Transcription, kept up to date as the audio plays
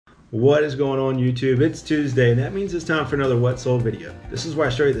What is going on YouTube? It's Tuesday and that means it's time for another What Sold video. This is where I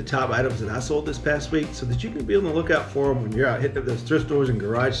show you the top items that I sold this past week so that you can be on the lookout for them when you're out hitting up those thrift stores and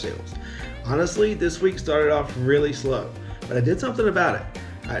garage sales. Honestly, this week started off really slow, but I did something about it.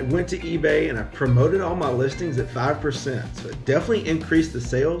 I went to eBay and I promoted all my listings at 5%. So it definitely increased the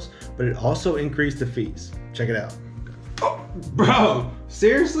sales, but it also increased the fees. Check it out. Oh, bro,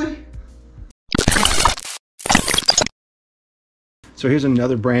 seriously? So here's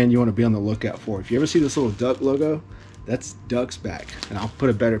another brand you want to be on the lookout for. If you ever see this little duck logo, that's Duck's back. And I'll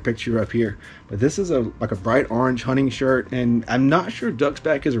put a better picture up here. But this is like a bright orange hunting shirt, and I'm not sure Duck's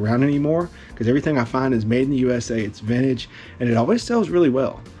back is around anymore because everything I find is made in the USA. It's vintage, and it always sells really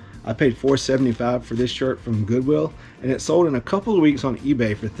well. I paid $4.75 for this shirt from Goodwill, and it sold in a couple of weeks on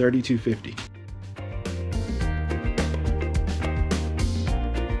eBay for $32.50.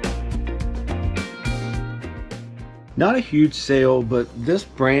 Not a huge sale, but this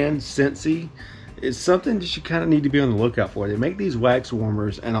brand, Scentsy, is something that you kind of need to be on the lookout for. They make these wax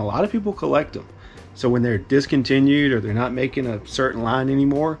warmers, and a lot of people collect them. So when they're discontinued or they're not making a certain line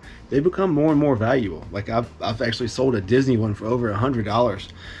anymore, they become more and more valuable. Like I've actually sold a Disney one for over $100.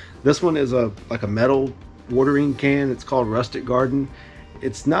 This one is like a metal watering can. It's called Rustic Garden.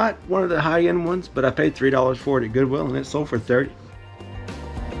 It's not one of the high-end ones, but I paid $3 for it at Goodwill, and it sold for $30.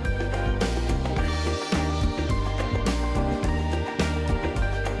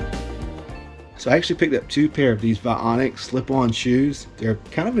 So I actually picked up two pair of these Vionic slip-on shoes. They're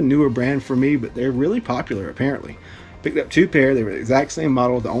kind of a newer brand for me, but they're really popular apparently. Picked up two pair, they were the exact same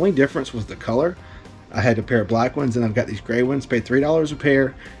model. The only difference was the color. I had a pair of black ones and I've got these gray ones. Paid $3 a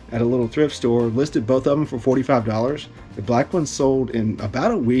pair at a little thrift store. Listed both of them for $45. The black ones sold in about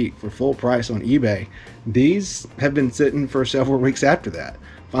a week for full price on eBay. These have been sitting for several weeks after that.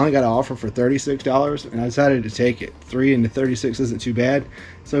 Finally got an offer for $36 and I decided to take it. 3 into 36 isn't too bad.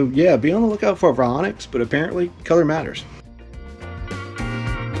 So yeah, be on the lookout for Vionics, but apparently color matters.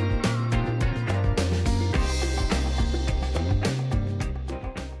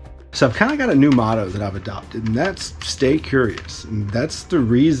 So I've kind of got a new motto that I've adopted, and that's stay curious. And that's the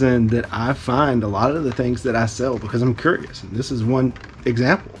reason that I find a lot of the things that I sell, because I'm curious. And this is one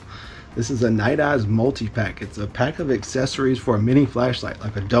example. This is a Night Eyes multi-pack. It's a pack of accessories for a mini flashlight,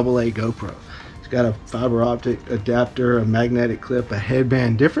 like a AA GoPro. It's got a fiber optic adapter, a magnetic clip, a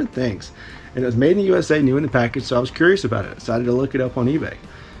headband, different things. And it was made in the USA, new in the package, so I was curious about it. I decided to look it up on eBay.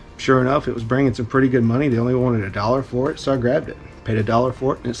 Sure enough, it was bringing some pretty good money. They only wanted $1 for it, so I grabbed it. Paid $1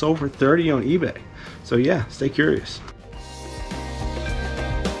 for it, and it sold for $30 on eBay. So yeah, stay curious.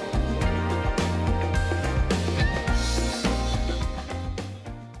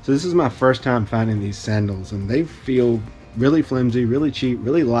 So this is my first time finding these sandals, and they feel really flimsy, really cheap,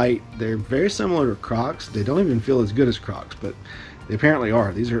 really light. They're very similar to Crocs. They don't even feel as good as Crocs, but they apparently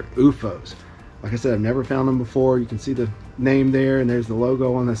are. These are UFOs. Like I said, I've never found them before. You can see the name there, and there's the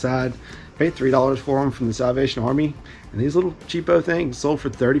logo on the side. Paid $3 for them from the Salvation Army, and these little cheapo things sold for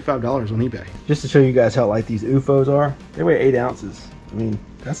 $35 on eBay. Just to show you guys how light these UFOs are, they weigh 8 ounces. I mean,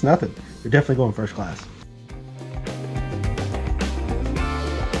 that's nothing. They're definitely going first class.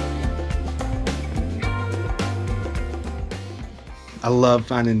 I love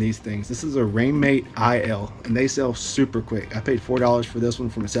finding these things. This is a Rainmate IL, and they sell super quick. I paid $4 for this one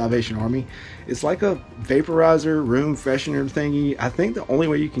from the Salvation Army. It's like a vaporizer, room freshener thingy. I think the only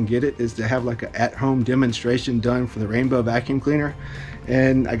way you can get it is to have like an at-home demonstration done for the Rainbow vacuum cleaner.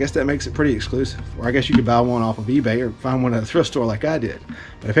 And I guess that makes it pretty exclusive. Or I guess you could buy one off of eBay or find one at a thrift store like I did.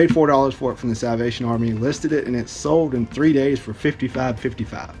 But I paid $4 for it from the Salvation Army, listed it, and it sold in 3 days for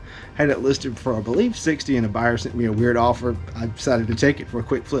 $55.55. Had it listed for, I believe, $60, and a buyer sent me a weird offer. I decided to take it for a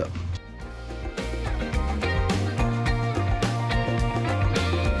quick flip.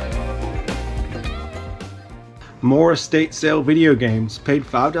 More estate sale video games. Paid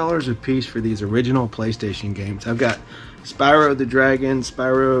 $5 a piece for these original PlayStation games. I've got Spyro the Dragon,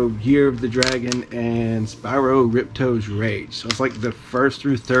 Spyro Year of the Dragon, and Spyro Ripto's Rage. So it's like the first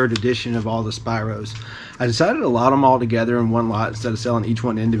through third edition of all the Spyros. I decided to lot them all together in one lot instead of selling each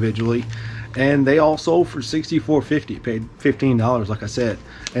one individually. And they all sold for $64.50, paid $15 like I said.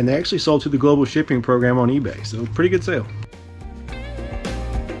 And they actually sold to the global shipping program on eBay, so pretty good sale.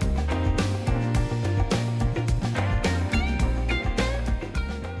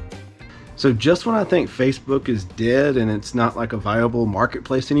 So just when I think Facebook is dead and it's not like a viable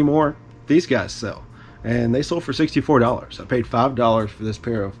marketplace anymore, these guys sell. And they sold for $64. I paid $5 for this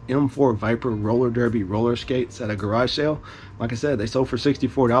pair of M4 Viper roller derby roller skates at a garage sale. Like I said, they sold for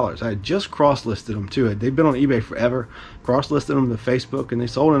 $64. I had just cross-listed them too. They've been on eBay forever. Cross-listed them to Facebook, and they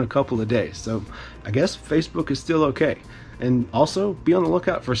sold in a couple of days. So I guess Facebook is still okay. And also be on the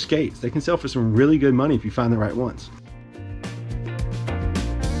lookout for skates. They can sell for some really good money if you find the right ones.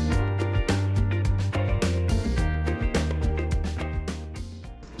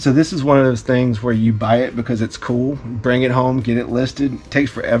 So this is one of those things where you buy it because it's cool, bring it home, get it listed. It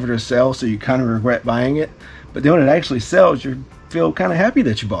takes forever to sell, so you kind of regret buying it. But then when it actually sells, you feel kind of happy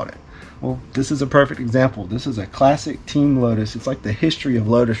that you bought it. Well, this is a perfect example. This is a classic Team Lotus. It's like the history of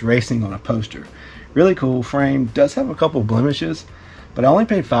Lotus racing on a poster. Really cool frame, does have a couple blemishes, but I only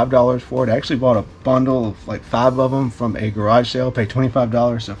paid $5 for it. I actually bought a bundle of like 5 of them from a garage sale, paid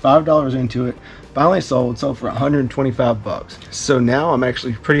 $25, so $5 into it. Finally sold for 125 bucks. So now I'm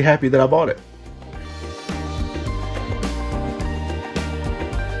actually pretty happy that I bought it.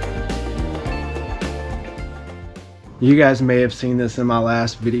 You guys may have seen this in my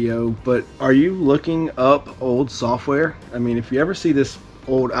last video, but are you looking up old software? I mean, if you ever see this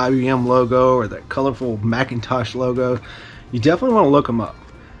old IBM logo or that colorful Macintosh logo, you definitely want to look them up.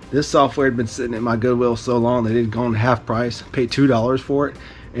 This software had been sitting at my Goodwill so long that it had gone half price. I paid $2 for it,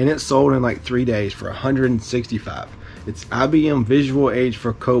 and it sold in like 3 days for $165. It's IBM Visual Age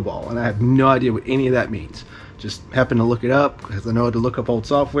for COBOL, and I have no idea what any of that means. Just happened to look it up because I know how to look up old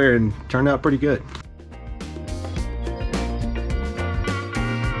software, and it turned out pretty good.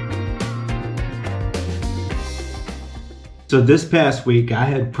 So this past week, I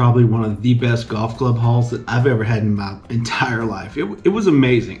had probably one of the best golf club hauls that I've ever had in my entire life. It was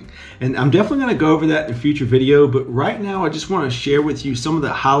amazing. And I'm definitely going to go over that in a future video, but right now I just want to share with you some of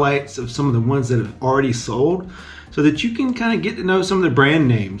the highlights of some of the ones that have already sold so that you can kind of get to know some of the brand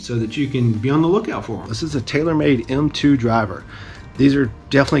names so that you can be on the lookout for them. This is a TaylorMade M2 driver. These are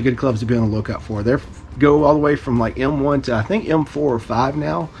definitely good clubs to be on the lookout for. They go all the way from like M1 to I think M4 or 5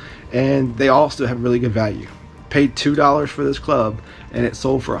 now, and they also have really good value. Paid $2 for this club and it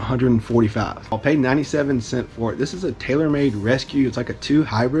sold for $145. I paid 97 cents for it. This is a TaylorMade Rescue. It's like a 2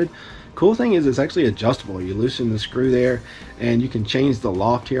 hybrid. Cool thing is it's actually adjustable. You loosen the screw there and you can change the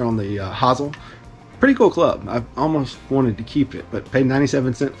loft here on the hosel. Pretty cool club. I almost wanted to keep it, but paid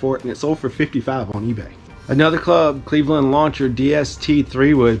 97 cents for it and it sold for $55 on eBay. Another club, Cleveland Launcher DST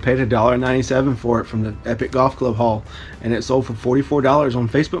 3-wood, paid $1.97 for it from the Epic Golf Club haul, and it sold for $44 on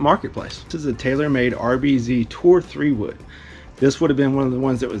Facebook Marketplace. This is a TaylorMade RBZ Tour 3-wood. This would have been one of the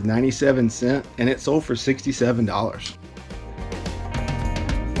ones that was 97 cents, and it sold for $67.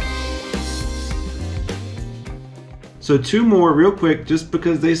 So 2 more real quick, just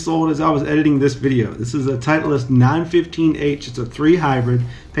because they sold as I was editing this video. This is a Titleist 915H. It's a 3 hybrid.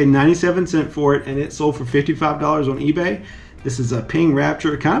 Paid 97 cents for it, and it sold for $55 on eBay. This is a Ping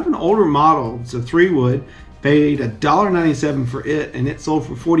Rapture, kind of an older model. It's a 3-wood. Paid $1.97 for it, and it sold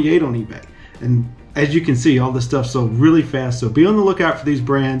for $48 on eBay. And as you can see, all this stuff sold really fast. So be on the lookout for these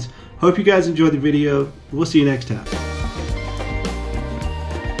brands. Hope you guys enjoyed the video. We'll see you next time.